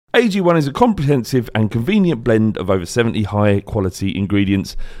AG1 is a comprehensive and convenient blend of over 70 high-quality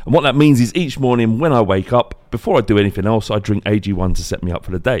ingredients, and what that means is each morning when I wake up, before I do anything else, I drink AG1 to set me up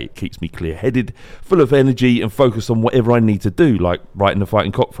for the day. It keeps me clear-headed, full of energy, and focused on whatever I need to do, like writing the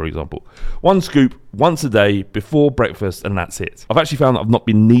Fighting Cock, for example. One scoop, once a day, before breakfast, and that's it. I've actually found that I've not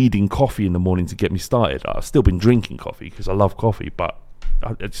been needing coffee in the morning to get me started. I've still been drinking coffee because I love coffee, but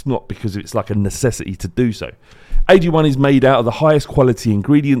it's not because it's like a necessity to do so. AG1 is made out of the highest quality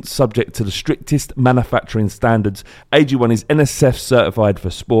ingredients subject to the strictest manufacturing standards. AG1 is NSF certified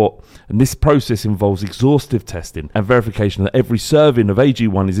for sport, and this process involves exhaustive testing and verification that every serving of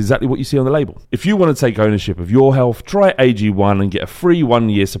AG1 is exactly what you see on the label. If you want to take ownership of your health, try AG1 and get a free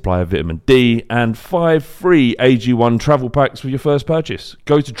 1-year supply of vitamin D and 5 free AG1 travel packs with your first purchase.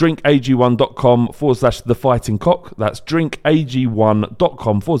 Go to drinkag1.com/thefightingcock. That's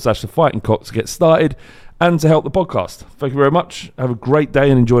drinkag1.com/thefightingcock to get started and to help the podcast. Thank you very much. Have a great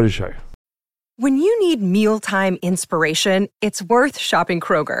day and enjoy the show. When you need mealtime inspiration, it's worth shopping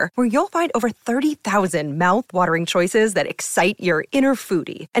Kroger, where you'll find over 30,000 mouth-watering choices that excite your inner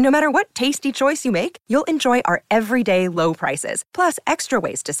foodie. And no matter what tasty choice you make, you'll enjoy our everyday low prices, plus extra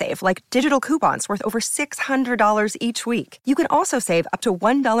ways to save, like digital coupons worth over $600 each week. You can also save up to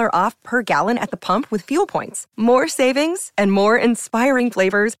 $1 off per gallon at the pump with fuel points. More savings and more inspiring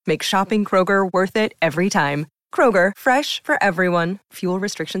flavors make shopping Kroger worth it every time. Kroger, fresh for everyone. Fuel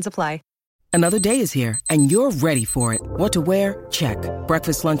restrictions apply. Another day is here, and you're ready for it. What to wear? Check.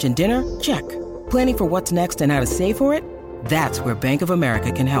 Breakfast, lunch, and dinner? Check. Planning for what's next and how to save for it? That's where Bank of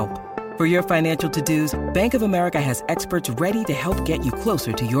America can help. For your financial to-dos, Bank of America has experts ready to help get you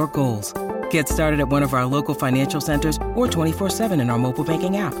closer to your goals. Get started at one of our local financial centers or 24/7 in our mobile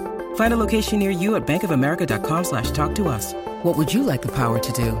banking app. Find a location near you at bankofamerica.com/talktous. What would you like the power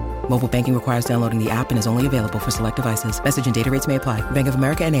to do? Mobile banking requires downloading the app and is only available for select devices. Message and data rates may apply. Bank of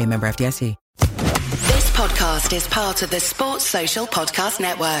America N.A., member FDIC. This podcast is part of the Sports Social Podcast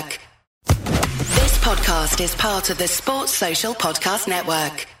Network. This podcast is part of the Sports Social Podcast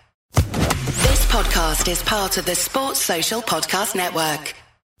Network. This podcast is part of the Sports Social Podcast Network.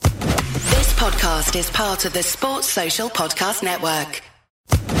 This podcast is part of the Sports Social Podcast Network.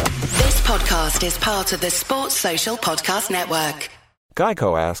 This podcast is part of the Sports Social Podcast Network.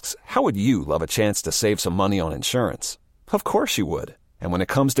 Geico asks, how would you love a chance to save some money on insurance? Of course you would. And when it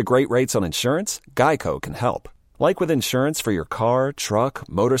comes to great rates on insurance, Geico can help. Like with insurance for your car, truck,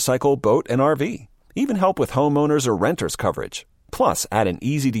 motorcycle, boat, and RV. Even help with homeowners or renters coverage. Plus, add an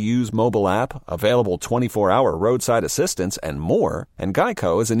easy-to-use mobile app, available 24-hour roadside assistance, and more, and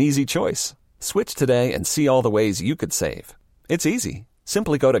Geico is an easy choice. Switch today and see all the ways you could save. It's easy.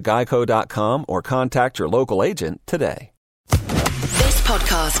 Simply go to geico.com or contact your local agent today. This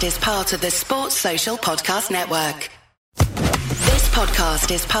podcast is part of the Sports Social Podcast Network. This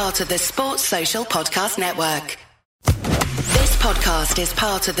podcast is part of the Sports Social Podcast Network. This podcast is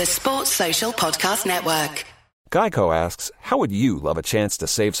part of the Sports Social Podcast Network. Geico asks, how would you love a chance to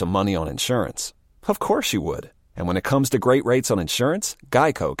save some money on insurance? Of course you would. And when it comes to great rates on insurance,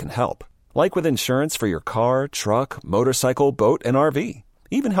 Geico can help. Like with insurance for your car, truck, motorcycle, boat, and RV.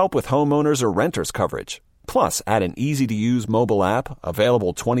 Even help with homeowners or renters coverage. Plus, add an easy-to-use mobile app,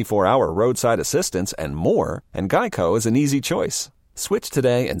 available 24-hour roadside assistance, and more, and Geico is an easy choice. Switch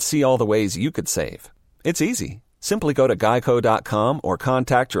today and see all the ways you could save. It's easy. Simply go to geico.com or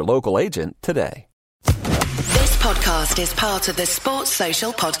contact your local agent today. This podcast is part of the Sports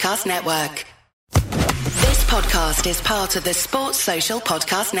Social Podcast Network. This podcast is part of the Sports Social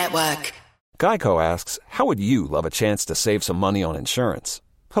Podcast Network. Geico asks, how would you love a chance to save some money on insurance?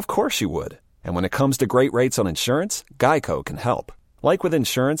 Of course you would. And when it comes to great rates on insurance, Geico can help. Like with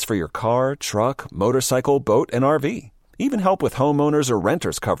insurance for your car, truck, motorcycle, boat, and RV. Even help with homeowners or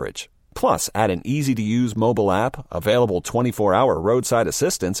renters coverage. Plus, add an easy-to-use mobile app, available 24-hour roadside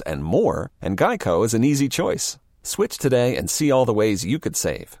assistance, and more, and Geico is an easy choice. Switch today and see all the ways you could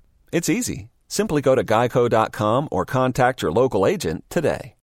save. It's easy. Simply go to geico.com or contact your local agent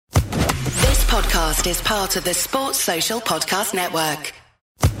today. This podcast is part of the Sports Social Podcast Network.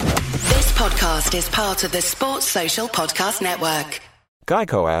 This podcast is part of the Sports Social Podcast Network.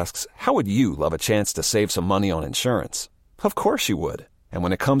 Geico asks, how would you love a chance to save some money on insurance? Of course you would. And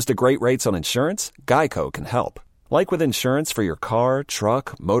when it comes to great rates on insurance, Geico can help. Like with insurance for your car,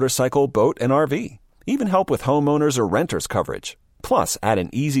 truck, motorcycle, boat, and RV. Even help with homeowners or renters coverage. Plus, add an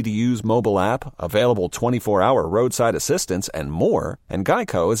easy-to-use mobile app, available 24-hour roadside assistance, and more, and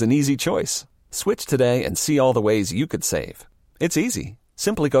Geico is an easy choice. Switch today and see all the ways you could save. It's easy.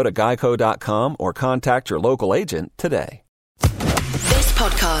 Simply go to geico.com or contact your local agent today. This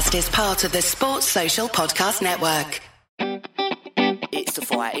podcast is part of the Sports Social Podcast Network. It's the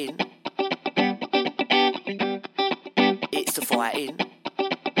fighting. It's the fighting.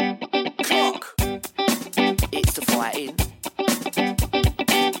 Clock. It's the fighting.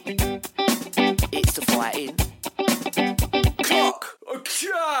 It's the fighting. Clock.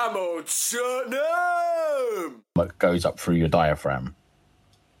 Come on, Tottenham. What goes up through your diaphragm.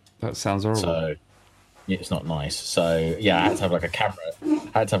 That sounds horrible. So yeah, it's not nice. So yeah, I had to have like a camera.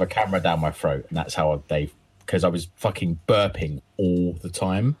 I had to have a camera down my throat, and that's how because I was fucking burping all the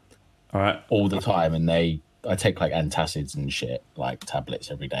time. All right. All the time, and I take like antacids and shit, like tablets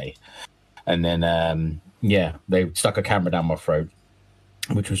every day. And then they stuck a camera down my throat,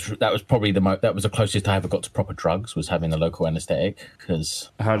 that was probably that was the closest I ever got to proper drugs, was having a local anaesthetic. Because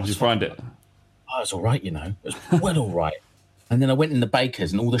how did you find it? I was all right, you know. It was well all right. And then I went in the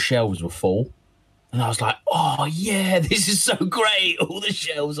baker's, and all the shelves were full. And I was like, oh, yeah, this is so great. All the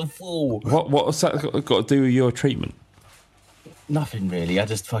shelves are full. What's that got to do with your treatment? Nothing really. I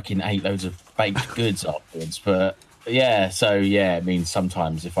just fucking ate loads of baked goods afterwards. But yeah, so yeah, it means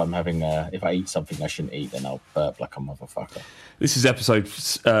sometimes if I eat something I shouldn't eat, then I'll burp like a motherfucker. This is episode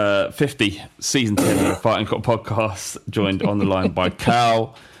 50, season 10 of the Fighting Cock podcast, joined on the line by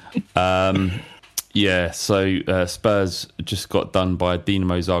Cal. So Spurs just got done by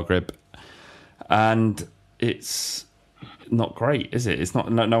Dinamo Zagreb. And it's not great, is it? It's not.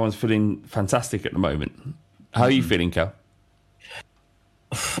 No one's feeling fantastic at the moment. How are you feeling, Cal?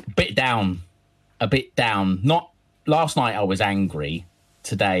 A bit down. Not last night. I was angry.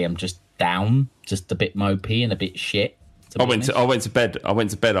 Today I'm just down, just a bit mopey and a bit shit. I went to bed. I went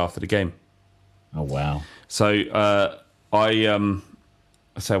to bed after the game. Oh wow! So I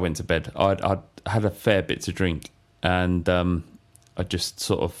went to bed. I'd had a fair bit to drink, and I just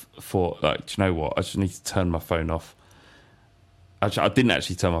sort of thought, like, do you know what? I just need to turn my phone off. Actually, I didn't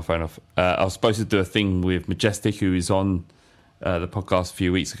actually turn my phone off. I was supposed to do a thing with Majestic, who is on the podcast a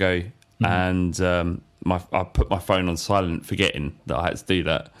few weeks ago, and I put my phone on silent, forgetting that I had to do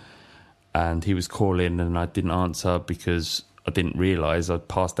that. And he was calling, and I didn't answer because I didn't realise I'd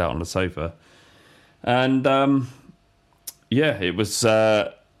passed out on the sofa. And it was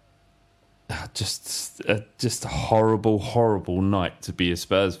just a horrible night to be a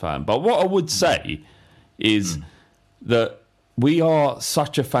Spurs fan. But what I would say is that we are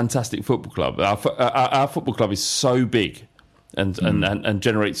such a fantastic football club. Our football club is so big and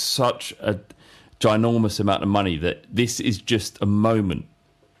generates such a ginormous amount of money that this is just a moment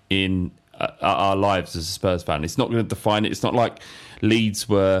in our lives as a Spurs fan. It's not going to define it. It's not like Leeds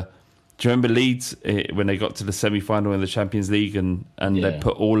were. Do you remember Leeds when they got to the semi-final in the Champions League and they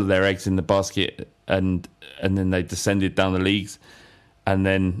put all of their eggs in the basket and then they descended down the leagues, and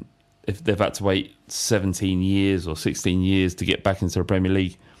then if they've had to wait 17 years or 16 years to get back into the Premier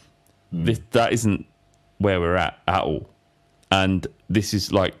League, that isn't where we're at all. And this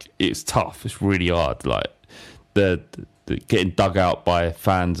is like, it's tough. It's really hard. Like the getting dug out by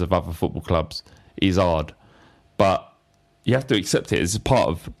fans of other football clubs is hard, but you have to accept it. It's a part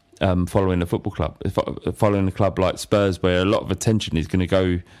of following a football club, following a club like Spurs, where a lot of attention is going to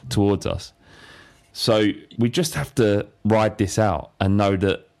go towards us. So we just have to ride this out and know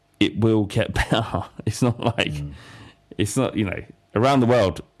that it will get better. It's not like it's not, around the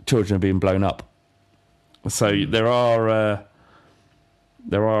world children are being blown up. So there are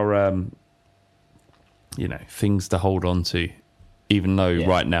things to hold on to, even though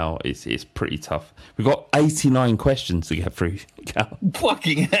right now it's pretty tough. We've got 89 questions to get through, Cal.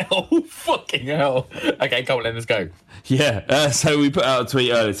 Fucking hell. Okay, come on, let's go. Yeah, so we put out a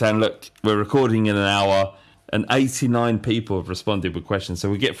tweet earlier saying, look, we're recording in an hour, and 89 people have responded with questions, so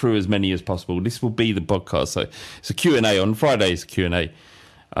we'll get through as many as possible. This will be the podcast, so it's a Q&A. On Fridays, Q&A.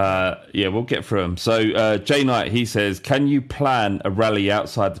 We'll get through them. So Jay Knight, he says, can you plan a rally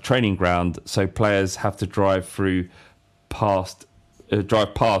outside the training ground so players have to drive past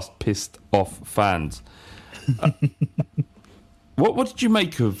pissed off fans? What did you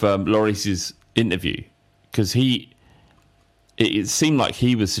make of Lloris's interview? Because it seemed like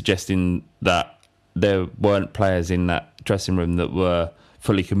he was suggesting that there weren't players in that dressing room that were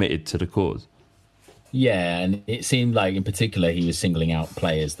fully committed to the cause. Yeah, and it seemed like in particular he was singling out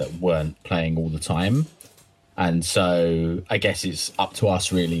players that weren't playing all the time. And so I guess it's up to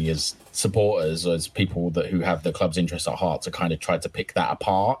us really as supporters, as people who have the club's interests at heart, to kind of try to pick that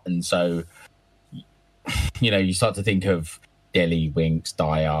apart. And so, you start to think of Dele, Winks,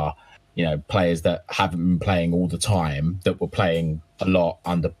 Dyer, players that haven't been playing all the time, that were playing a lot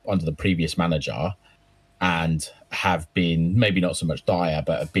under the previous manager, and have been, maybe not so much Dyer,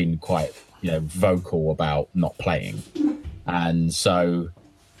 but have been quite vocal about not playing. And so,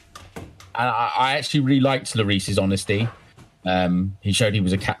 and I actually really liked Lloris's honesty, He showed he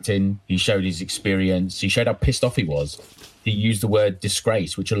was a captain. He showed his experience. He showed how pissed off he was. He used the word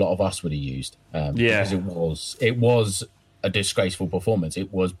disgrace, which a lot of us would have used. Because it was a disgraceful performance.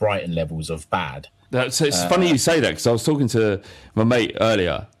 It was Brighton levels of bad. So it's funny you say that, because I was talking to my mate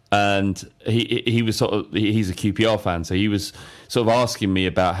earlier, and he was he's a QPR fan, so he was sort of asking me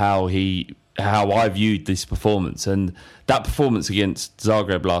about how I viewed this performance, and that performance against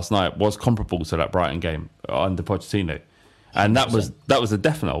Zagreb last night was comparable to that Brighton game under Pochettino. And that was a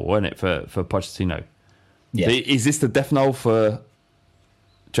death knell, wasn't it, for Pochettino? Yeah. Is this the death knell for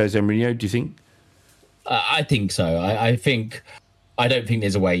Jose Mourinho, do you think? I think so. I don't think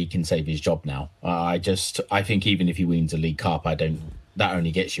there's a way he can save his job now. I think even if he wins a League Cup, that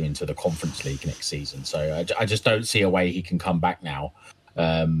only gets you into the Conference League next season. So I just don't see a way he can come back now.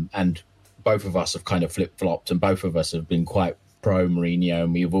 And both of us have kind of flip-flopped, and both of us have been quite pro Mourinho,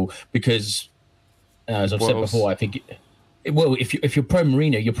 and we've all, because as I've said before, I think... Well, if you're pro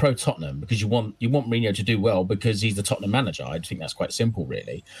Mourinho, you're pro Tottenham, because you want Mourinho to do well because he's the Tottenham manager. I think that's quite simple,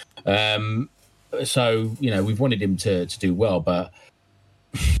 really. So we've wanted him to do well, but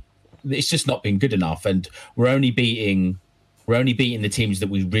it's just not been good enough, and we're only beating the teams that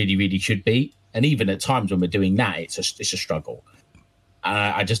we really, really should beat. And even at times when we're doing that, it's a struggle.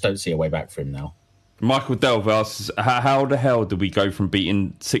 I just don't see a way back for him now. Michael Delve asks, how the hell did we go from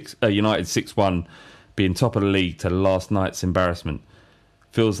beating United 6-1? Being top of the league to last night's embarrassment?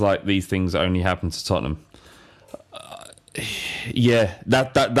 Feels like these things only happen to Tottenham.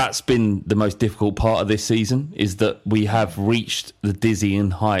 That's been the most difficult part of this season, is that we have reached the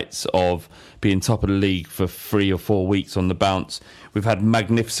dizzying heights of being top of the league for 3 or 4 weeks on the bounce. We've had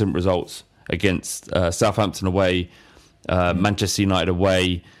magnificent results against Southampton away, Manchester United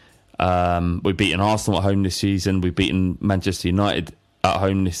away. We've beaten Arsenal at home this season. We've beaten Manchester United at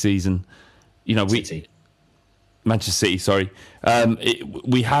home this season. Manchester City, sorry.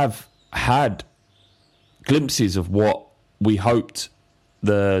 We have had glimpses of what we hoped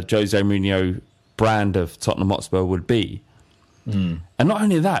the Jose Mourinho brand of Tottenham Hotspur would be. And not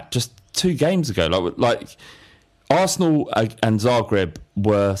only that, just 2 games ago, like Arsenal and Zagreb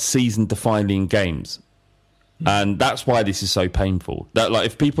were season-defining games. And that's why this is so painful. That, like,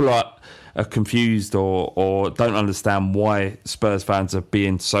 if people are confused or don't understand why Spurs fans are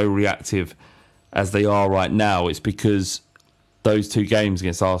being so reactive as they are right now, it's because those 2 games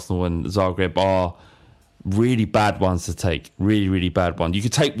against Arsenal and Zagreb are really bad ones to take. Really, really bad ones. You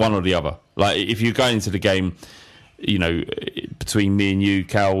could take one or the other. Like, if you're going into the game, between me and you,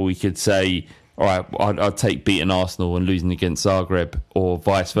 Cal, we could say, all right, I'd take beating Arsenal and losing against Zagreb, or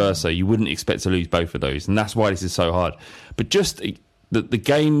vice versa. You wouldn't expect to lose both of those, and that's why this is so hard. But just the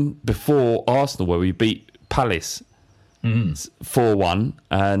game before Arsenal, where we beat Palace 4-1,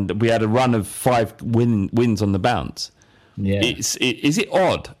 and we had a run of 5 wins on the bounce. Yeah, is it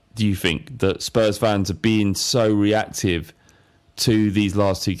odd, do you think, that Spurs fans are being so reactive to these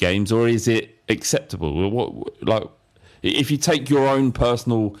last 2 games, or is it acceptable? If you take your own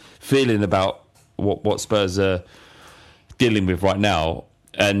personal feeling about what Spurs are dealing with right now,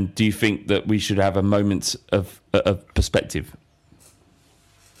 and do you think that we should have a moment of perspective?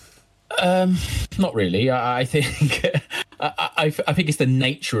 Not really. I think I think it's the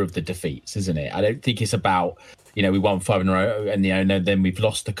nature of the defeats, isn't it? I don't think it's about, we won 5 in a row and then we've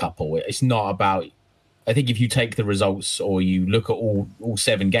lost a couple. It's not about. I think if you take the results or you look at all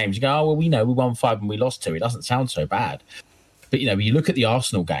 7 games, you go, oh well, we won 5 and we lost 2. It doesn't sound so bad. But you look at the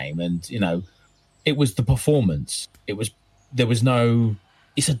Arsenal game, and it was the performance. There was no.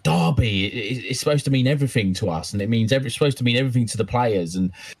 It's a derby. It's supposed to mean everything to us, and it's supposed to mean everything to the players.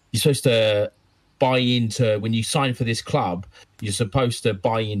 And you're supposed to buy into, when you sign for this club, you're supposed to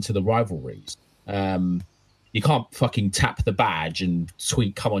buy into the rivalries. You can't fucking tap the badge and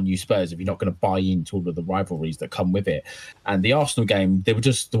tweet, "Come on, you Spurs," if you're not going to buy into all of the rivalries that come with it. And the Arsenal game, there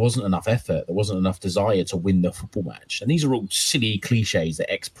wasn't enough effort. There wasn't enough desire to win the football match. And these are all silly cliches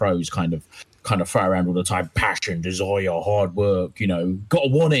that ex-pros kind of throw around all the time. Passion, desire, hard work, gotta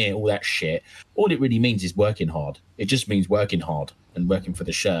want it, all that shit. All it really means is working hard. It just means working hard and working for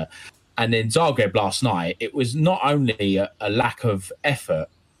the shirt. And then Zagreb last night, it was not only a lack of effort,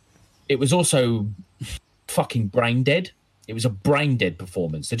 it was also fucking brain dead. It was a brain dead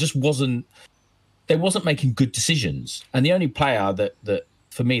performance. They wasn't making good decisions. And the only player that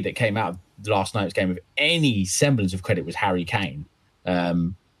for me that came out of last night's game with any semblance of credit was Harry Kane.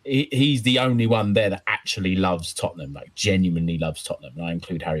 He's the only one there that actually loves Tottenham, like genuinely loves Tottenham. And I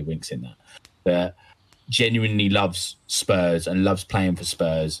include Harry Winks in that. But genuinely loves Spurs and loves playing for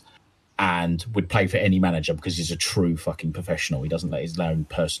Spurs, and would play for any manager because he's a true fucking professional. He doesn't let his own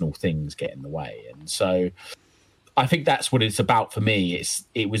personal things get in the way. And so I think that's what it's about for me.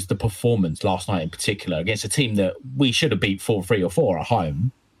 It was the performance last night in particular against a team that we should have beat 4-3 or 4 at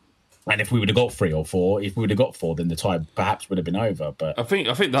home. And if we would have got 3 or 4, if we would have got 4, then the tie perhaps would have been over. But I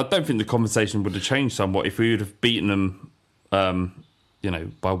don't think the conversation would have changed somewhat if we would have beaten them,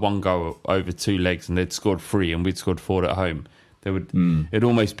 by 1 goal over 2 legs, and they'd scored 3 and we'd scored 4 at home. It'd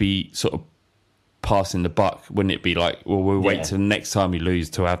almost be sort of passing the buck, wouldn't it? Be like, well, we'll wait till next time we lose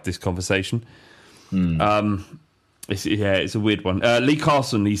to have this conversation. It's a weird one. Lee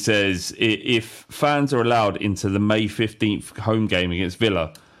Carson, he says, if fans are allowed into the May 15th home game against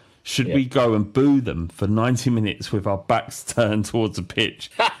Villa, should we go and boo them for 90 minutes with our backs turned towards the pitch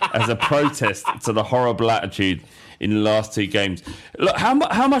as a protest to the horrible attitude in the last 2 games? Look, how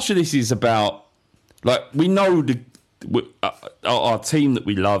much of this is about, like, we know our team that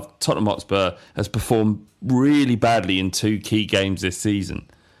we love, Tottenham Hotspur, has performed really badly in 2 key games this season.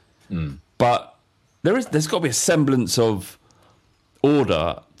 But there's got to be a semblance of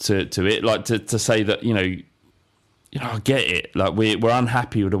order to it, like to say that, I get it. Like we're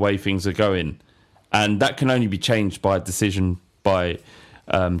unhappy with the way things are going, and that can only be changed by a decision by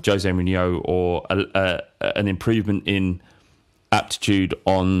Jose Mourinho or an improvement in aptitude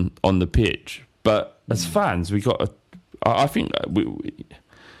on the pitch. But as fans, we've got to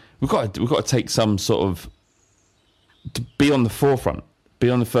take some sort of, to be on the forefront, be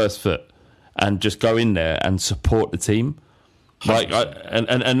on the first foot, and just go in there and support the team.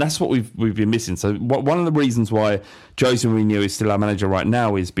 And that's what we've been missing. So one of the reasons why Jose Mourinho is still our manager right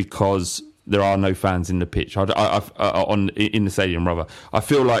now is because there are no fans in the pitch, in the stadium rather. I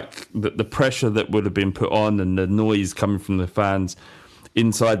feel like the pressure that would have been put on and the noise coming from the fans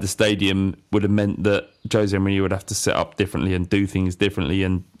inside the stadium would have meant that Jose Mourinho would have to set up differently and do things differently,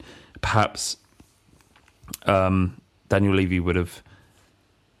 and perhaps Daniel Levy would have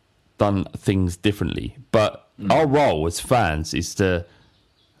done things differently. But our role as fans is to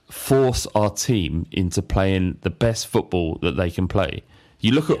force our team into playing the best football that they can play.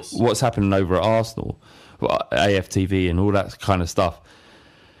 You look at what's happening over at Arsenal, AFTV and all that kind of stuff.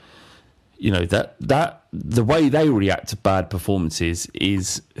 That the way they react to bad performances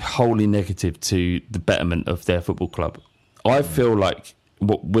is wholly negative to the betterment of their football club. I feel like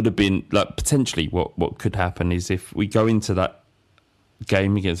what would have been, like, potentially what could happen is if we go into that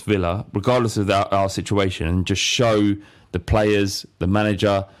game against Villa, regardless of our situation, and just show the players, the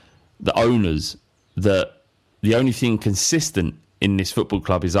manager, the owners that the only thing consistent in this football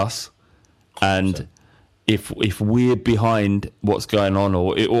club is us. And if we're behind what's going on,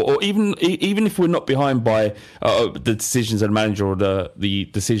 or even if we're not behind by the decisions of the manager or the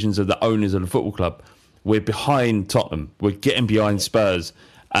decisions of the owners of the football club, we're behind Tottenham. We're getting behind Spurs,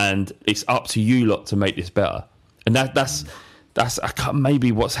 and it's up to you lot to make this better. And that's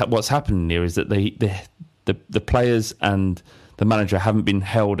maybe what's happening here is that the players and the manager haven't been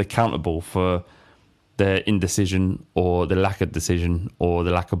held accountable for their indecision or the lack of decision or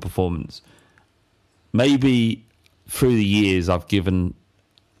the lack of performance. Maybe through the years I've given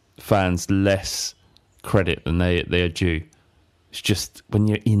fans less credit than they are due. It's just when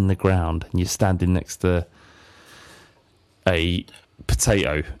you're in the ground and you're standing next to a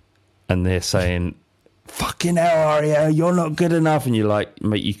potato and they're saying, "Fucking hell, Aria, you're not good enough," and you're like,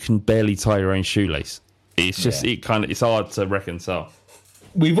 "Mate, you can barely tie your own shoelace." It's just it's hard to reconcile.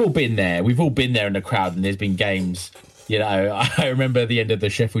 We've all been there. We've all been there in the crowd, and there's been games. I remember the end of the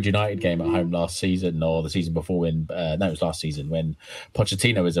Sheffield United game at home last season, or the season before when it was last season when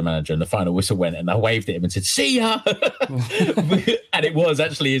Pochettino was a manager, and the final whistle went, and I waved at him and said, "See ya!" And it was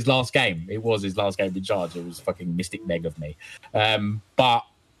actually his last game. It was his last game in charge. It was fucking mystic neg of me. But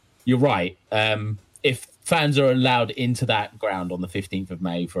you're right. If fans are allowed into that ground on the 15th of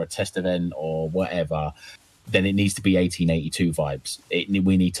May for a test event or whatever, then it needs to be 1882 vibes.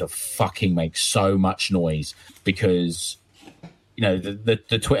 We need to fucking make so much noise because,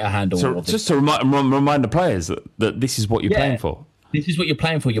 the Twitter handle... So just to remind the players that this is what you're playing for. This is what you're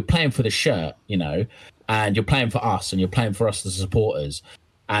playing for. You're playing for the shirt, and you're playing for us, and you're playing for us as supporters.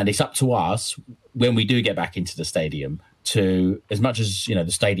 And it's up to us, when we do get back into the stadium, to, as much as, the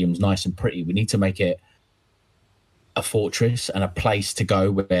stadium's nice and pretty, we need to make it a fortress and a place to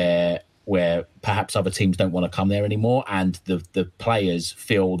go where perhaps other teams don't want to come there anymore, and the players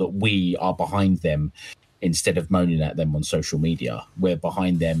feel that we are behind them instead of moaning at them on social media. We're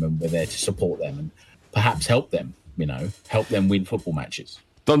behind them and we're there to support them and perhaps help them, help them win football matches.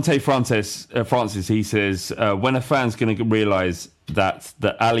 Dante Francis, he says, when a fan's going to realise that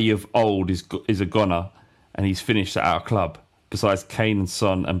the Ali of old is a goner and he's finished at our club, besides Kane and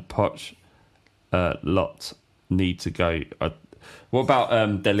Son and Poch, lot need to go. What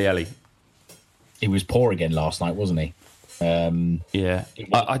about Dele Alli? he was poor again last night, wasn't he? Yeah.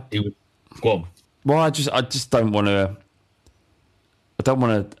 Go on. Well, I just don't want to. I don't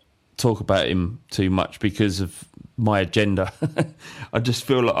want to talk about him too much because of my agenda. I just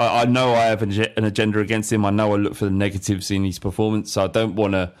feel like I know I have an agenda against him. I know I look for the negatives in his performance, so I don't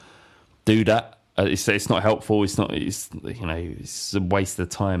want to do that. It's not helpful. It's a waste of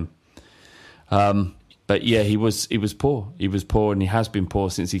time. But yeah, he was poor. He was poor, and he has been poor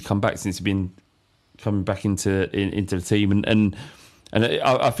since he's come back. Since he's been coming back into the team, and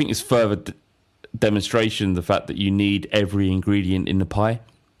I think it's further demonstration of the fact that you need every ingredient in the pie.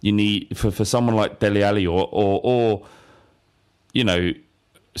 You need for someone like Dele Alli or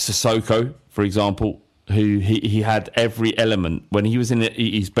Sissoko, for example, who he had every element when he was in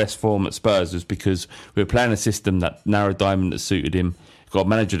his best form at Spurs, was because we were playing a system, that narrow diamond that suited him. Got a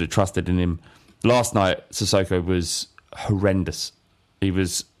manager that trusted in him. Last night, Sissoko was horrendous. He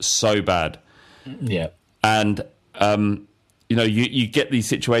was so bad. Yeah, and you get these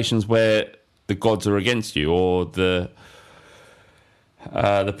situations where the gods are against you, or the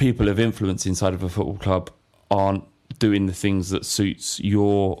people of influence inside of a football club aren't doing the things that suits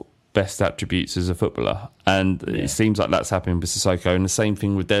your best attributes as a footballer. And it seems like that's happening with Sissoko, and the same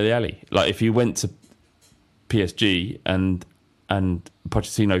thing with Dele Alli. Like, if you went to PSG and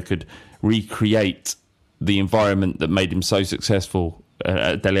Pochettino could recreate the environment that made him so successful,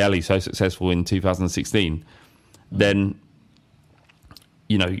 Dele Alli so successful in 2016, then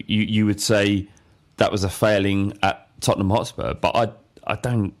you would say that was a failing at Tottenham Hotspur. But I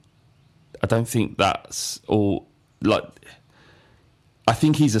don't think that's all. Like, I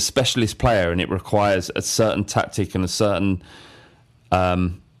think he's a specialist player, and it requires a certain tactic and a certain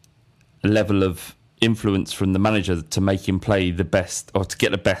level of influence from the manager to make him play the best, or to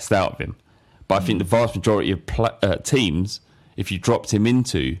get the best out of him. But I think the vast majority of teams, if you dropped him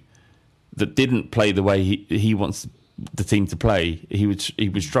into, that didn't play the way he wants the team to play, he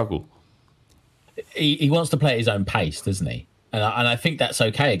would struggle. He wants to play at his own pace, doesn't he? And I think that's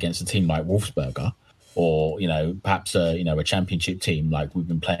okay against a team like Wolfsberger, or perhaps a championship team like we've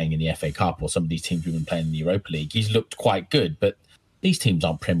been playing in the FA Cup, or some of these teams we've been playing in the Europa League. He's looked quite good, but these teams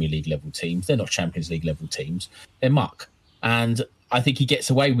aren't Premier League level teams. They're not Champions League level teams. They're muck. And I think he gets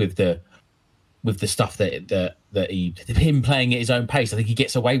away with the stuff that him playing at his own pace. I think he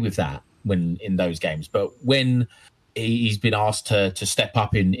gets away with that when in those games. But when he's been asked to step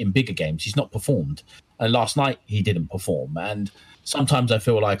up in bigger games, he's not performed. And last night he didn't perform. And sometimes I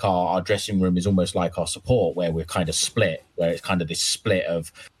feel like our dressing room is almost like our support, where we're kind of split, where it's kind of this split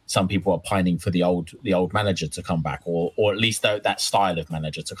of some people are pining for the old manager to come back, or at least that style of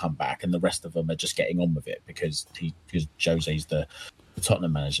manager to come back, and the rest of them are just getting on with it because Jose's the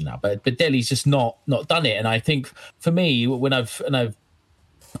Tottenham manager now. But Dele's just not done it. And I think for me, when I've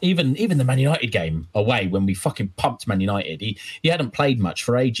even the Man United game away, when we fucking pumped Man United, he hadn't played much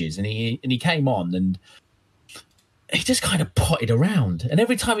for ages, and he came on and he just kind of potted around. And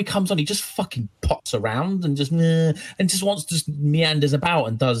every time he comes on, he just fucking pots around and just wants to just meanders about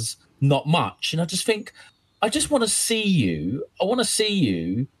and does not much. And I just think, I just want to see you. I want to see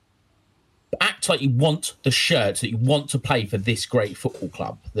you act like you want the shirt, that you want to play for this great football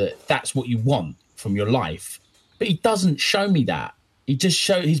club, that's what you want from your life. But he doesn't show me that. He just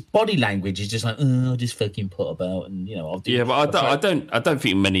his body language is just like, I'll just fucking put about, and I'll do. Yeah, but I don't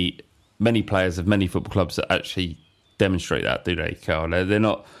think many players of many football clubs that actually demonstrate that, do they, Carl? They're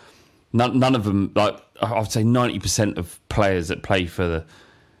not. None of them. Like, I'd say 90% of players that play for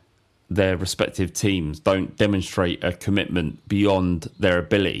their respective teams don't demonstrate a commitment beyond their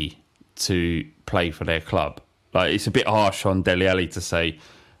ability to play for their club. Like, it's a bit harsh on Dele Alli to say,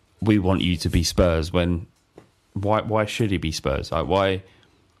 we want you to be Spurs, when why should he be Spurs? Like,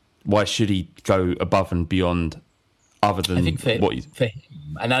 why should he go above and beyond, other than what he's... for him?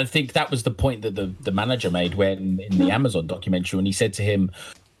 And I think that was the point that the manager made when in the Amazon documentary, when he said to him,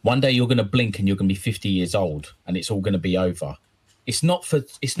 one day you're going to blink and you're going to be 50 years old and it's all going to be over. It's not for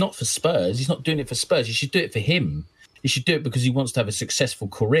Spurs. He's not doing it for Spurs. He should do it for him. He should do it because he wants to have a successful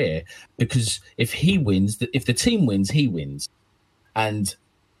career, because if he wins, if the team wins, he wins. And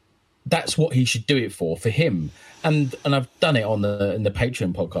that's what he should do it for him. And I've done it in the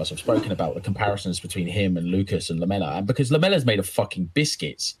Patreon podcast. I've spoken about the comparisons between him and Lucas and Lamela. And because Lamela's made of fucking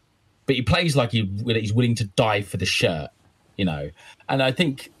biscuits, but he plays like he's willing to die for the shirt, And I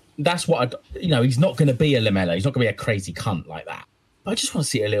think that's what he's not going to be a Lamela. He's not going to be a crazy cunt like that. But I just want to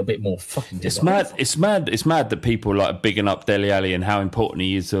see it a little bit more fucking design. It's mad that people like bigging up Dele Alli and how important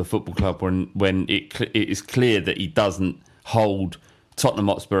he is to a football club when it is clear that he doesn't hold Tottenham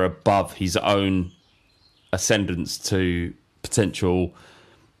Hotspur above his own ascendance to potential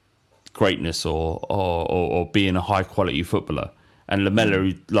greatness or being a high quality footballer. And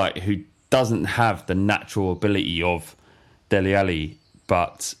Lamela, who doesn't have the natural ability of Dele Alli,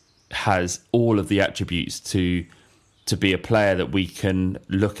 but has all of the attributes to be a player that we can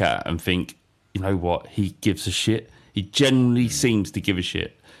look at and think, you know what, he gives a shit. He genuinely seems to give a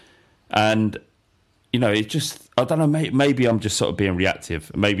shit. And, you know, it just, I don't know, maybe I'm just sort of being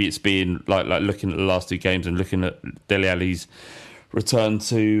reactive. Maybe it's being like looking at the last two games and looking at Dele Alli's return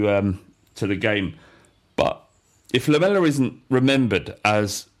to the game. But if Lamela isn't remembered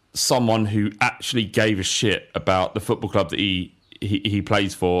as someone who actually gave a shit about the football club that he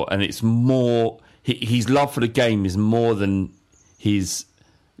plays for, and it's more, his love for the game is more than his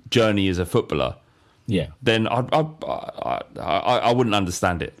journey as a footballer, then I wouldn't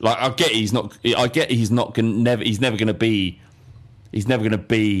understand it. Like, I get he's never going to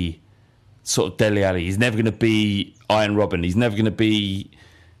be sort of Dele Alli. He's never going to be Iron Robin. He's never going to be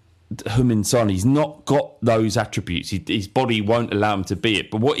Heung-min Son. He's not got those attributes. His body won't allow him to be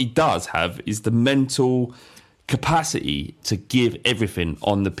it. But what he does have is the mental capacity to give everything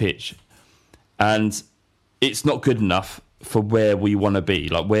on the pitch. And it's not good enough for where we want to be.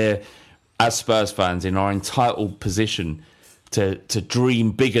 Like, we're, as Spurs fans, in our entitled position to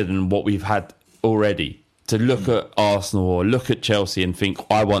dream bigger than what we've had already. To look at Arsenal or look at Chelsea and think,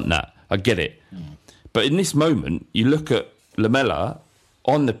 I want that. I get it. But in this moment, you look at Lamela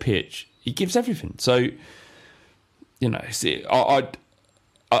on the pitch, he gives everything. So, you know,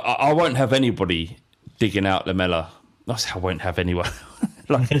 I won't have anybody digging out Lamela. I won't have anyone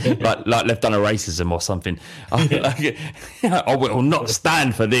like they've done a racism or something. I will not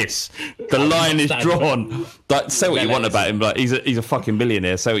stand for this. The line is drawn. Like, say what you want about him. Like, he's a fucking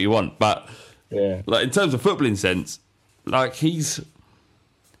millionaire. Say what you want, but like, in terms of footballing sense, like, he's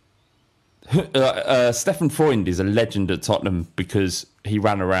Stefan Freund is a legend at Tottenham because he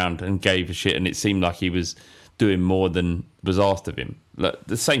ran around and gave a shit, and it seemed like he was doing more than was asked of him. Like,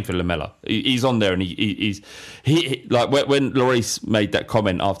 the same for Lamela. He's on there, and he's like, when Lloris made that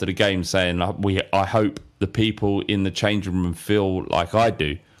comment after the game saying, I hope the people in the changing room feel like I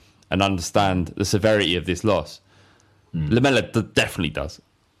do and understand the severity of this loss. Lamela definitely does.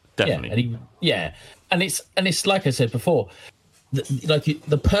 Definitely. And it's like I said before,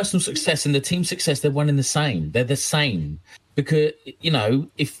 the personal success and the team success, they're one and the same. They're the same. Because, you know,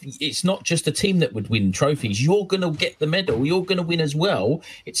 if it's not just a team that would win trophies, you're going to get the medal. You're going to win as well.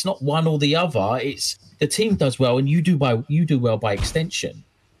 It's not one or the other. It's the team does well, and you do well by extension.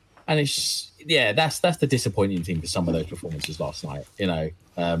 And it's that's the disappointing thing for some of those performances last night. You know,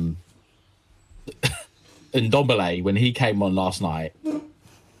 and Ndombele, when he came on last night.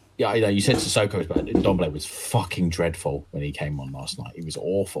 Yeah, you know, you said Sissoko, but Ndombele was fucking dreadful when he came on last night. He was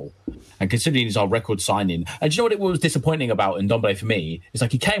awful. And considering he's our record signing, and do you know what it was disappointing about Ndombele for me? It's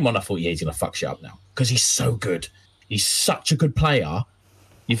like, he came on, I thought, he's going to fuck shit up now. Because he's so good. He's such a good player.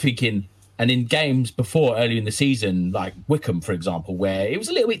 You're thinking, and in games before, earlier in the season, like Wickham, for example, where it was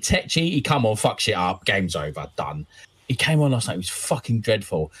a little bit tetchy, he come on, fuck shit up, game's over, done. He came on last night, he was fucking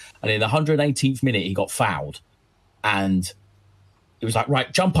dreadful. And in the 118th minute, he got fouled. And it was like,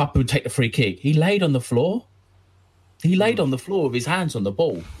 right, jump up and take the free kick. He laid on the floor. He laid on the floor with his hands on the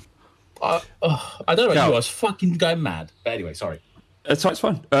ball. I don't know about you, I was fucking going mad. But anyway, sorry. It's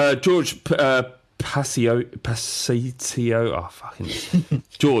fine. George Pasio. Oh, fucking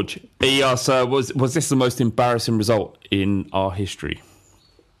George. He asked, was this the most embarrassing result in our history?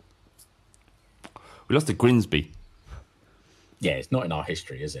 We lost to Grimsby. Yeah, it's not in our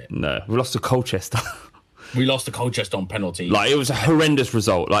history, is it? No, we lost to Colchester. We lost to Colchester on penalty. Like, it was a horrendous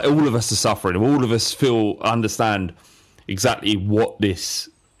result. Like, all of us are suffering. All of us understand exactly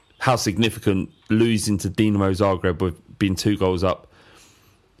how significant losing to Dinamo Zagreb with being 2 goals up.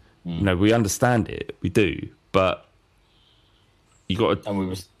 You know, we understand it. We do. But you got to... And we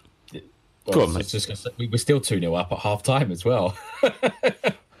were... Go on, mate. We were still 2-0 up at half-time as well.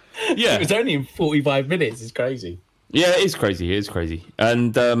 Yeah. It was only in 45 minutes. It's crazy. Yeah, it is crazy. It is crazy.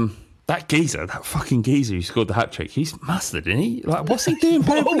 And... that fucking geezer who scored the hat-trick, he's mustard, isn't he? Like, what's he doing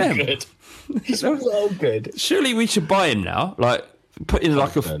playing for them? Good. He's well good. Surely we should buy him now. Like, put in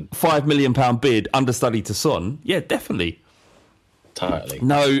like a £5 million bid, understudy to Son. Yeah, definitely. Totally.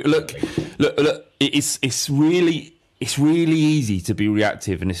 No, look. It's really easy to be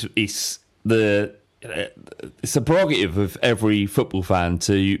reactive, and it's a prerogative of every football fan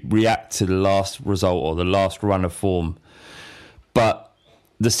to react to the last result or the last run of form. But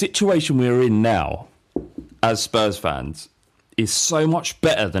the situation we're in now, as Spurs fans, is so much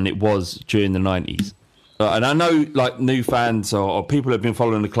better than it was during the 90s. And I know, like, new fans or people who have been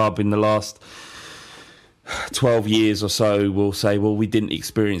following the club in the last 12 years or so will say, well, we didn't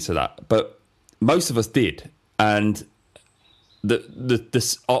experience that. But most of us did. And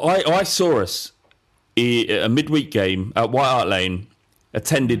I saw us a midweek game at White Hart Lane,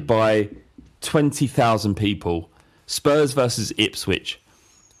 attended by 20,000 people, Spurs versus Ipswich.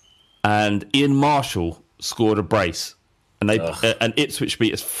 And Ian Marshall scored a brace. And Ipswich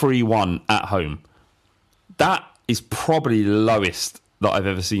beat us 3-1 at home. That is probably the lowest that I've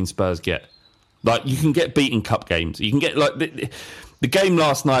ever seen Spurs get. Like, you can get beaten cup games. You can get, like, the game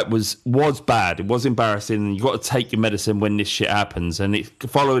last night was bad. It was embarrassing. And you've got to take your medicine when this shit happens. And it's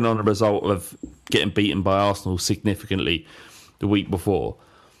following on a result of getting beaten by Arsenal significantly the week before.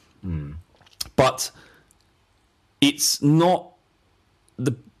 But it's not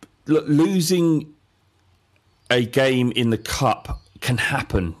losing a game in the cup can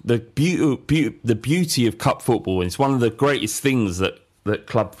happen. The beauty of cup football, and it's one of the greatest things that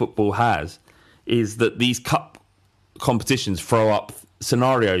club football has, is that these cup competitions throw up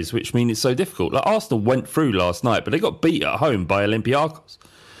scenarios which mean it's so difficult. Like, Arsenal went through last night, but they got beat at home by Olympiacos.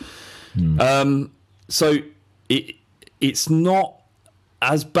 So it's not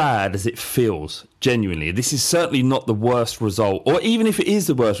as bad as it feels, genuinely. This is certainly not the worst result, or even if it is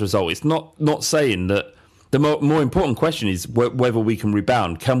the worst result, it's not saying that. The more important question is whether we can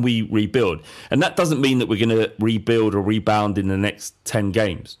rebound. Can we rebuild? And that doesn't mean that we're going to rebuild or rebound in the next 10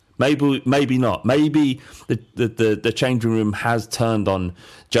 games. Maybe not. Maybe the changing room has turned on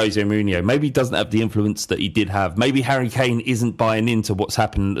Jose Mourinho. Maybe he doesn't have the influence that he did have. Maybe Harry Kane isn't buying into what's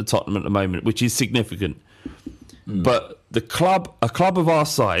happening at Tottenham at the moment, which is significant. But a club of our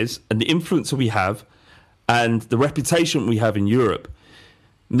size and the influence that we have and the reputation we have in Europe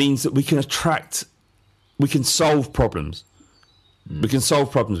means that we can solve problems. We can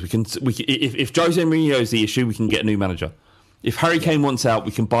solve problems. If Jose Mourinho is the issue, we can get a new manager. If Harry Kane wants out,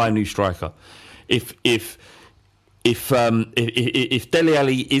 we can buy a new striker. If Dele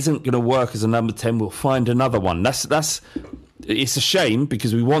Alli isn't going to work as a number 10, we'll find another one. It's a shame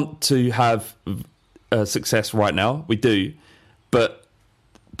because we want to have success right now. We do, but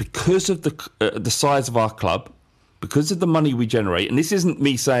because of the size of our club, because of the money we generate, and this isn't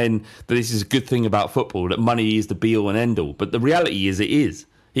me saying that this is a good thing about football, that money is the be-all and end-all, but the reality is it is.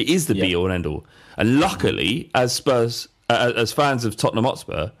 It is the be-all and end-all. And luckily, as Spurs, as fans of Tottenham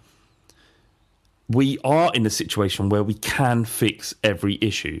Hotspur, we are in a situation where we can fix every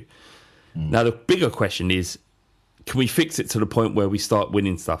issue. Now, the bigger question is, can we fix it to the point where we start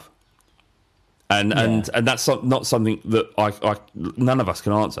winning stuff? And that's not something that none of us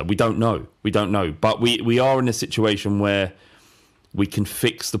can answer. We don't know. But we are in a situation where we can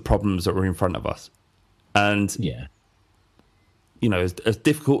fix the problems that are in front of us. And you know, as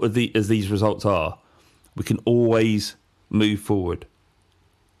difficult as these results are, we can always move forward.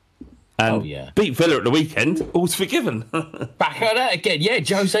 And beat Villa at the weekend, all's forgiven. Back at that again. Yeah,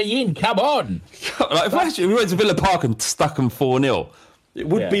 Jose in, come on. Like, imagine we went to Villa Park and stuck them 4-0. It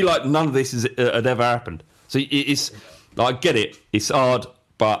would be like none of this had ever happened. So it's, I get it. It's hard,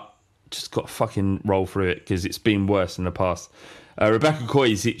 but just got to fucking roll through it because it's been worse in the past. Rebecca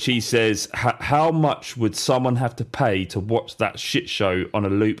Coy, she says, how much would someone have to pay to watch that shit show on a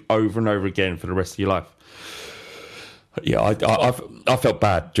loop over and over again for the rest of your life? Yeah, I felt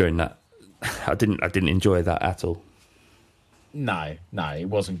bad during that. I didn't enjoy that at all. No, it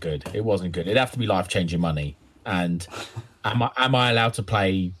wasn't good. It'd have to be life-changing money. And am I allowed to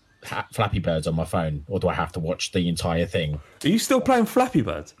play Flappy Birds on my phone, or do I have to watch the entire thing? Are you still playing Flappy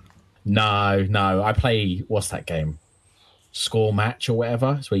Birds? No. I play, what's that game? Score Match or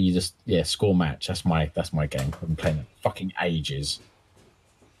whatever. It's where you just Score Match. That's my game. I've been playing it fucking ages.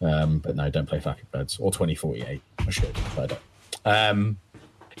 But no, don't play Flappy Birds or 2048. I should, but I don't.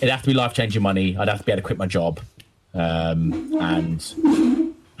 It'd have to be life-changing money. I'd have to be able to quit my job and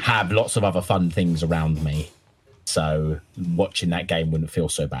have lots of other fun things around me. So watching that game wouldn't feel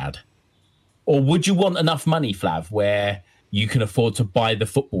so bad. Or would you want enough money, Flav, where you can afford to buy the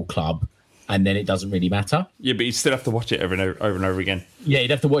football club and then it doesn't really matter? Yeah, but you still have to watch it over and over again. Yeah,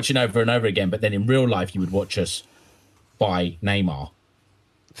 you'd have to watch it over and over again. But then in real life, you would watch us buy Neymar.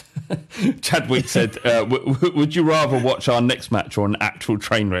 Chadwick said, would you rather watch our next match or an actual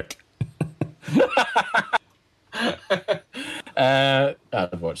train wreck? I'd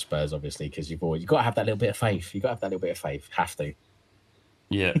watch Spurs, obviously, because you've got to have that little bit of faith. Have to.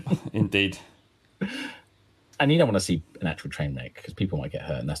 Yeah, indeed. And you don't want to see an actual train wreck because people might get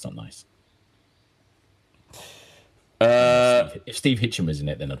hurt, and that's not nice. If Steve Hitchen was in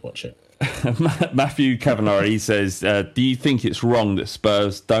it, then I'd watch it. Matthew Kavanagh, he says, do you think it's wrong that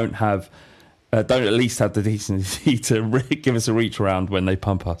Spurs don't at least have the decency to give us a reach around when they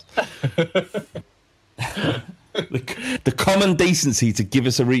pump us? the common decency to give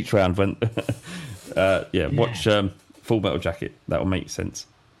us a reach round when watch Full Metal Jacket. That will make sense.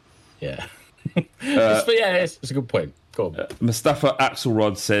 Yeah. It's a good point. Cool. Mustafa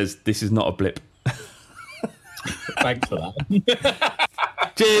Axelrod says this is not a blip. Thanks for that.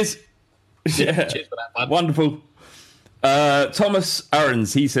 Cheers. Cheers for that, bud. Wonderful. Thomas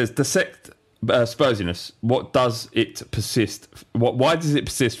Aarons, he says, dissect Spursiness. What does it persist? Why does it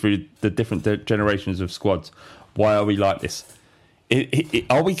persist through the different generations of squads? Why are we like this?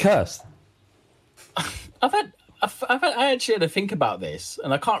 Are we cursed? I actually had to think about this,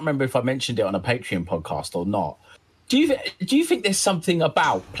 and I can't remember if I mentioned it on a Patreon podcast or not. Do you think there's something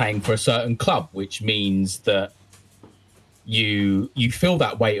about playing for a certain club which means that you feel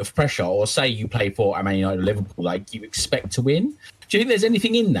that weight of pressure, or say you play for Man United or Liverpool, like you expect to win? Do you think there's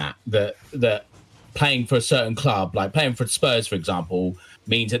anything in that playing for a certain club, like playing for Spurs, for example,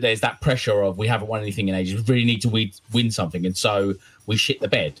 means that there's that pressure of we haven't won anything in ages, we really need to win something, and so we shit the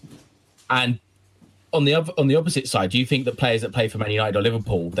bed? And on the opposite side, do you think that players that play for Man United or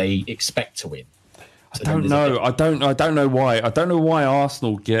Liverpool, they expect to win? I don't know. I don't know why. I don't know why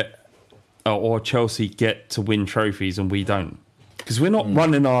Arsenal get or Chelsea get to win trophies and we don't, because we're not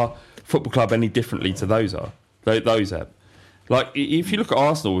running our football club any differently to those are. Like if you look at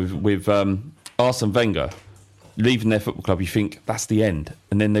Arsenal with Arsene Wenger leaving their football club, you think that's the end,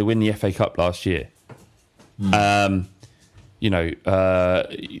 and then they win the FA Cup last year.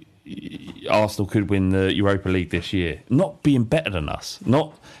 Arsenal could win the Europa League this year, not being better than us,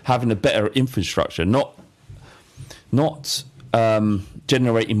 not having a better infrastructure, not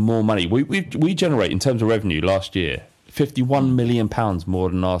generating more money. We generate, in terms of revenue, last year £51 million more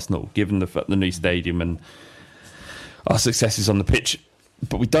than Arsenal, given the new stadium and our successes on the pitch,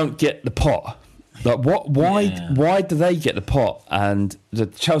 but we don't get the pot. Like why do they get the pot and the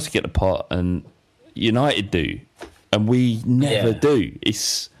Chelsea get the pot and United do and we never do?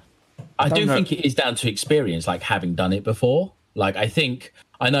 I do think it is down to experience, like having done it before. Like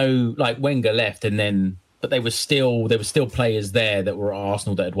I know like Wenger left, but there were still players there that were at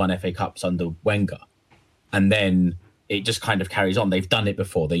Arsenal that had won FA Cups under Wenger, and then it just kind of carries on. They've done it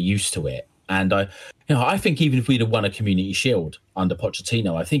before; they're used to it. And I think even if we'd have won a Community Shield under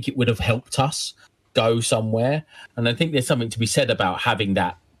Pochettino, I think it would have helped us go somewhere. And I think there's something to be said about having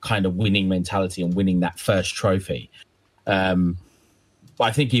that kind of winning mentality and winning that first trophy. But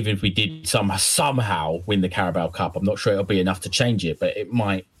I think even if we did somehow win the Carabao Cup, I'm not sure it'll be enough to change it, but it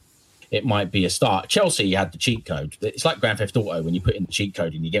might be a start. Chelsea had the cheat code. It's like Grand Theft Auto when you put in the cheat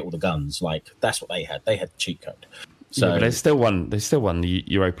code and you get all the guns. Like that's what they had. They had the cheat code. So but they still won the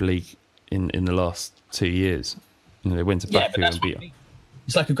Europa League in the last 2 years. They went to Baku and beat them.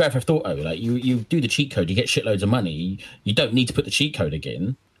 It's like a Grand Theft Auto. Like you do the cheat code, you get shitloads of money. You don't need to put the cheat code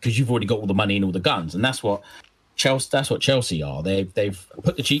again because you've already got all the money and all the guns, and that's what Chelsea are. They've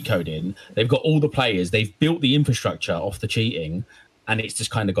put the cheat code in. They've got all the players. They've built the infrastructure off the cheating, and it's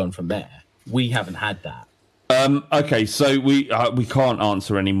just kind of gone from there. We haven't had that. Okay, so we can't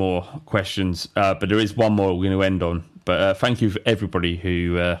answer any more questions, but there is one more we're going to end on. But thank you for everybody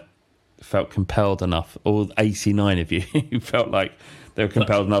who felt compelled enough, all 89 of you who felt like they were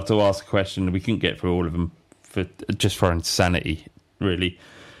compelled enough to ask a question. We couldn't get through all of them for insanity, really.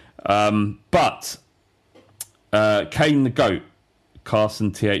 But Kane the GOAT,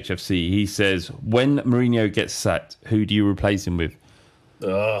 Carson THFC, he says, when Mourinho gets sacked, who do you replace him with?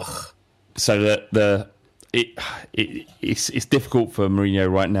 Ugh. So it's difficult for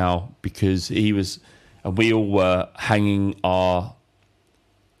Mourinho right now because we all were hanging our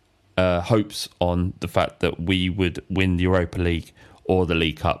hopes on the fact that we would win the Europa League or the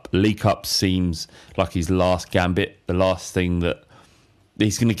League Cup. The League Cup seems like his last gambit, the last thing that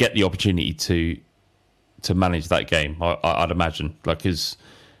he's going to get the opportunity to manage that game. I'd imagine,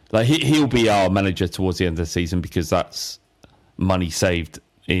 he'll be our manager towards the end of the season because that's money saved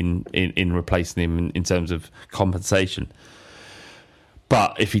in replacing him in terms of compensation.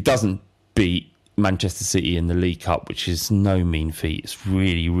 But if he doesn't beat Manchester City in the League Cup, which is no mean feat, it's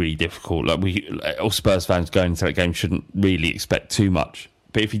really, really difficult. All Spurs fans going into that game shouldn't really expect too much.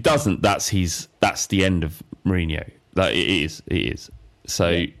 But if he doesn't, that's the end of Mourinho. It is.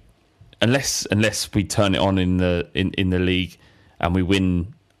 So unless we turn it on in the league and we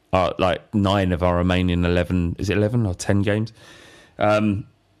win 9 of our remaining 11, is it 11 or 10 games?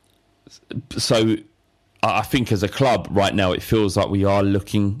 So I think as a club right now, it feels like we are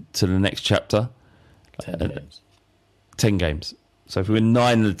looking to the next chapter. 10 games. So if we win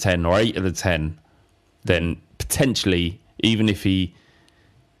 9 of the 10 or 8 of the 10, then potentially, even if he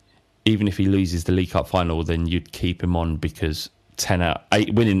loses the League Cup final, then you'd keep him on because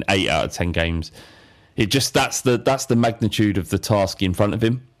winning 8 out of 10 games That's the magnitude of the task in front of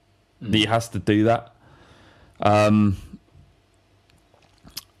him. He has to do that.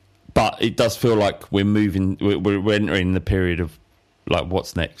 But it does feel like we're entering the period of like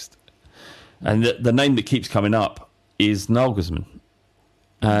what's next. And the name that keeps coming up is Nagelsmann.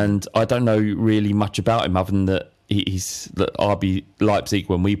 And I don't know really much about him other than that he's that RB Leipzig,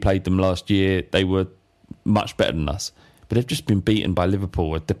 when we played them last year, they were much better than us. But they've just been beaten by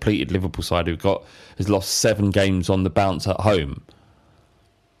Liverpool, a depleted Liverpool side has lost 7 games on the bounce at home.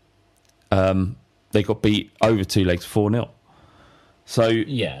 They got beat over 2 legs 4-0. So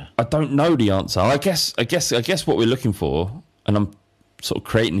yeah, I don't know the answer. I guess what we're looking for, and I'm sort of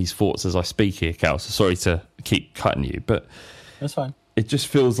creating these thoughts as I speak here, Cal. So sorry to keep cutting you, but that's fine. It just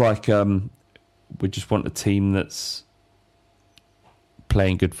feels like we just want a team that's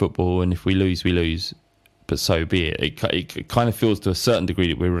playing good football, and if we lose, we lose. But so be it. It kind of feels to a certain degree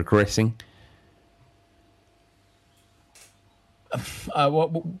that we're regressing.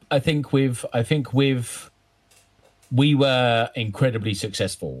 I think we were incredibly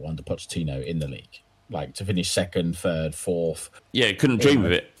successful under Pochettino in the league, like to finish 2nd, 3rd, 4th. Yeah, couldn't dream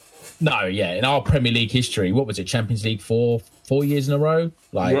of it. No, yeah, in our Premier League history, what was it? Champions League 4 years in a row.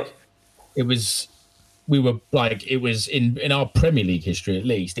 Like it was in our Premier League history at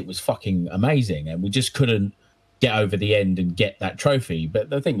least. It was fucking amazing, and we just couldn't get over the end and get that trophy. But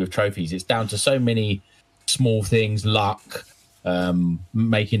the thing with trophies, it's down to so many small things, luck.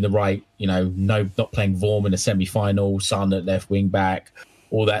 Making the right, not playing Vorm in a semi-final, Son at left wing back,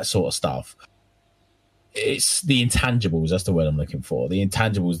 all that sort of stuff. It's the intangibles, that's the word I'm looking for. The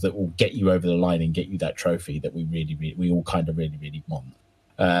intangibles that will get you over the line and get you that trophy that we we all kind of really want.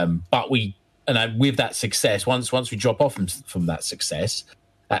 But with that success, once we drop off from that success,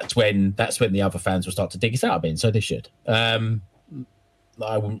 that's when the other fans will start to dig us out a bit, and so they should. I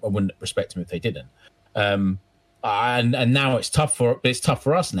wouldn't respect them if they didn't. And now it's tough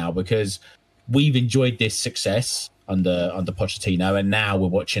for us now because we've enjoyed this success under Pochettino, and now we're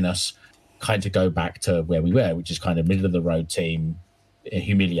watching us kind of go back to where we were, which is kind of middle of the road team,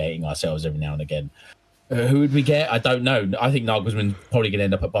 humiliating ourselves every now and again. Who would we get? I don't know. I think Nagelsmann's probably going to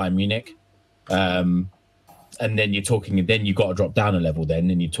end up at Bayern Munich. And then you've got to drop down a level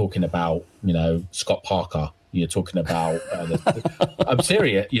then, and you're talking about, Scott Parker. You're talking about I'm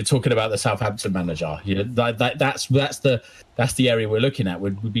serious. You're talking about the Southampton manager. That's the area we're looking at.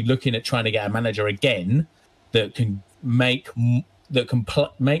 We'd be looking at trying to get a manager again that can make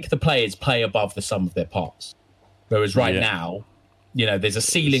the players play above the sum of their parts. Whereas right now, there's a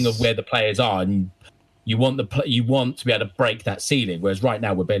ceiling of where the players are, and you want to be able to break that ceiling. Whereas right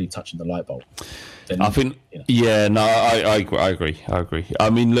now we're barely touching the light bulb. I think, I agree. I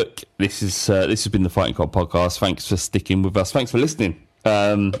mean, look, this has been the Fighting Cock podcast. Thanks for sticking with us. Thanks for listening.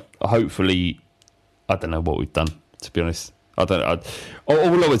 Hopefully, I don't know what we've done, to be honest. All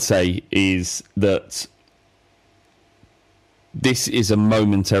I would say is that this is a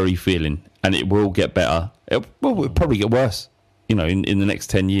momentary feeling, and it will get better. It'll probably get worse, in the next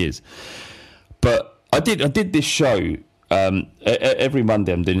 10 years. But I did this show every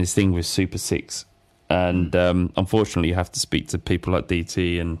Monday. I'm doing this thing with Super 6. And unfortunately, you have to speak to people like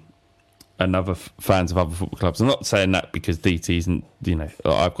DT and other fans of other football clubs. I'm not saying that because DT isn't,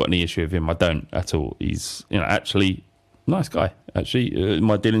 I've got any issue with him. I don't at all. He's, actually nice guy. Actually,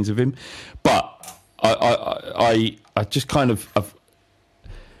 my dealings with him, but I just kind of,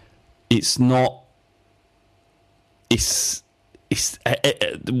 it's not. It's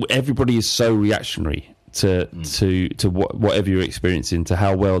everybody is so reactionary to whatever you're experiencing, to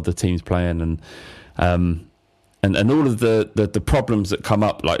how well the team's playing, and all of the problems that come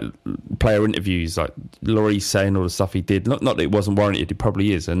up, like player interviews, like Lloris saying all the stuff he did. Not that it wasn't warranted, it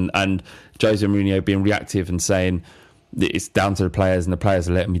probably is, and Jose Mourinho being reactive and saying that it's down to the players and the players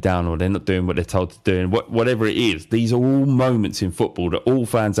are letting me down, or they're not doing what they're told to do, and whatever it is. These are all moments in football that all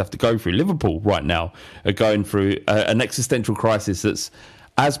fans have to go through. Liverpool right now are going through an existential crisis that's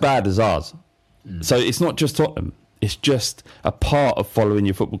as bad as ours. So it's not just Tottenham. It's just a part of following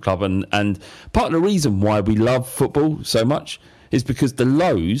your football club. And part of the reason why we love football so much is because the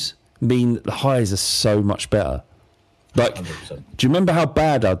lows mean that the highs are so much better. Like, 100%. Do you remember how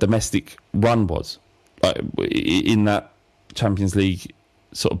bad our domestic run was? Like, in that Champions League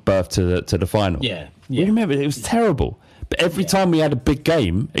sort of birth to the final? Yeah. You remember, it was terrible. But every time we had a big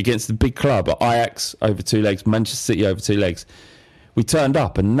game against a big club, Ajax over 2 legs, Manchester City over 2 legs, we turned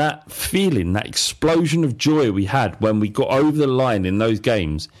up, and that feeling, that explosion of joy we had when we got over the line in those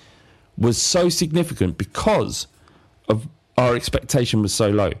games was so significant because of our expectation was so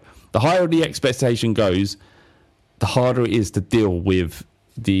low. The higher the expectation goes, the harder it is to deal with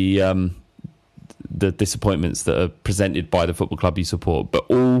the the disappointments that are presented by the football club you support, but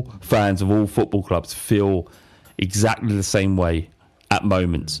all fans of all football clubs feel exactly the same way at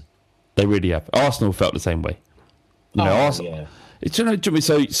moments. They really have. Arsenal felt the same way. Yeah. So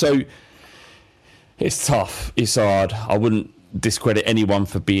it's tough. It's hard. I wouldn't discredit anyone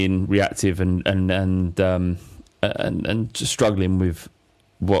for being reactive and just struggling with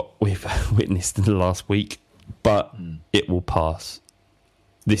what we've witnessed in the last week. But it will pass.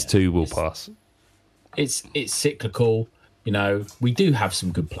 This too will pass. It's cyclical. We do have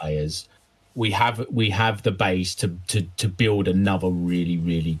some good players. We have the base to build another really,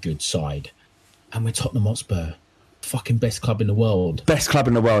 really good side. And we're Tottenham Hotspur. Fucking best club in the world. Best club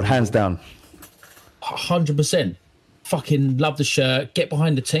in the world, hands down. 100%. Fucking love the shirt. Get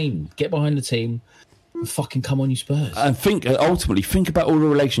behind the team. And fucking come on, you Spurs. And think about all the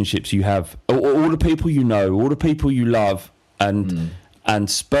relationships you have, all the people you know, all the people you love, and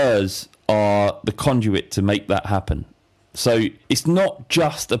Spurs are the conduit to make that happen. So it's not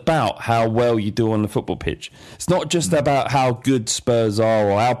just about how well you do on the football pitch. It's not just about how good Spurs are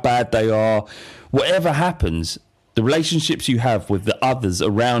or how bad they are. Whatever happens, the relationships you have with the others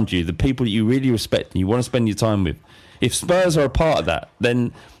around you, the people that you really respect and you want to spend your time with, if Spurs are a part of that,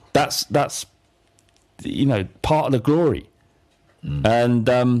 then that's part of the glory. And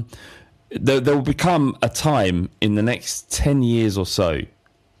there will become a time in the next 10 years or so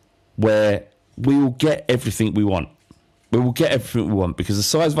where we will get everything we want. We will get everything we want because the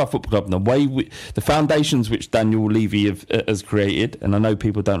size of our football club and the way the foundations which Daniel Levy has created, and I know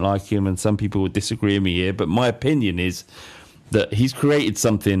people don't like him and some people would disagree with me here, but my opinion is that he's created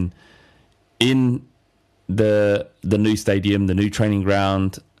something in the new stadium, the new training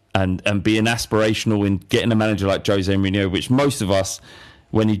ground, and being aspirational in getting a manager like Jose Mourinho, which most of us,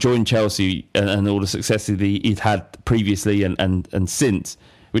 when he joined Chelsea and all the successes he'd had previously and since,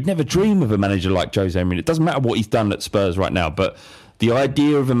 we'd never dream of a manager like Jose Mourinho. It doesn't matter what he's done at Spurs right now, but the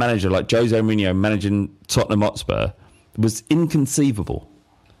idea of a manager like Jose Mourinho managing Tottenham Hotspur was inconceivable.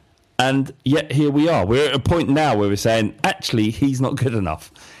 And yet here we are. We're at a point now where we're saying, actually, he's not good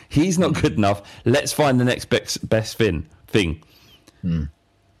enough. He's not good enough. Let's find the next best thing.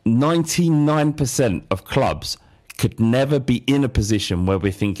 99% of clubs could never be in a position where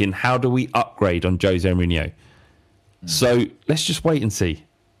we're thinking, how do we upgrade on Jose Mourinho? So let's just wait and see.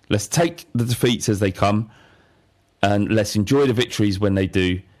 Let's take the defeats as they come and let's enjoy the victories when they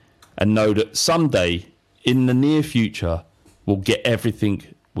do and know that someday in the near future we'll get everything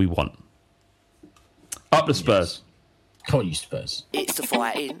we want. Up the Spurs. Come on, you Spurs. It's the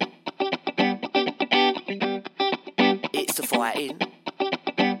fighting. It's the fighting.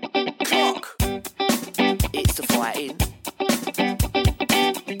 Clock. It's the fighting.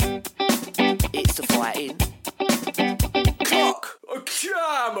 It's the fighting. Clock.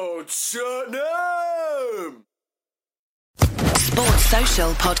 Come on, Tottenham. Sports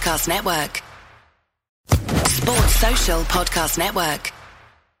Social Podcast Network. Sports Social Podcast Network.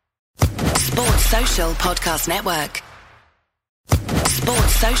 Sports Social Podcast Network.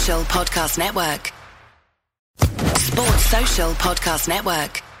 Sports Social Podcast Network. Sports Social Podcast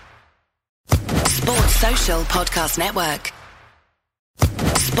Network. Sports Social Podcast Network.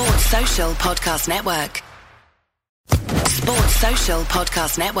 Sports Social Podcast Network. Sports Social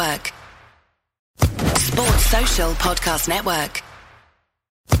Podcast Network. Sports Social Podcast Network.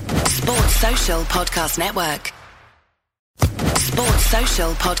 Sports Social Podcast Network. Sports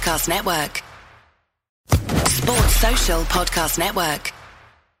Social Podcast Network. Sports Social Podcast Network.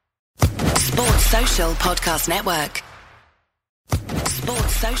 Sports Social Podcast Network.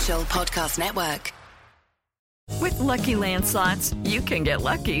 Sports Social Podcast Network. With Lucky Land Slots, you can get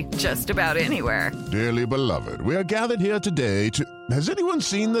lucky just about anywhere. Dearly beloved, we are gathered here today to... Has anyone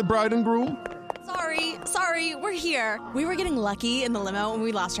seen the bride and groom? Sorry, we're here. We were getting lucky in the limo and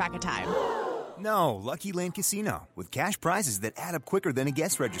we lost track of time. No, Lucky Land Casino, with cash prizes that add up quicker than a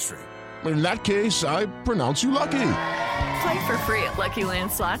guest registry. In that case, I pronounce you lucky. Play for free at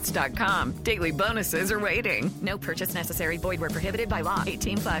LuckyLandSlots.com. Daily bonuses are waiting. No purchase necessary. Void where prohibited by law.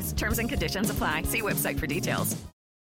 18+. Terms and conditions apply. See website for details.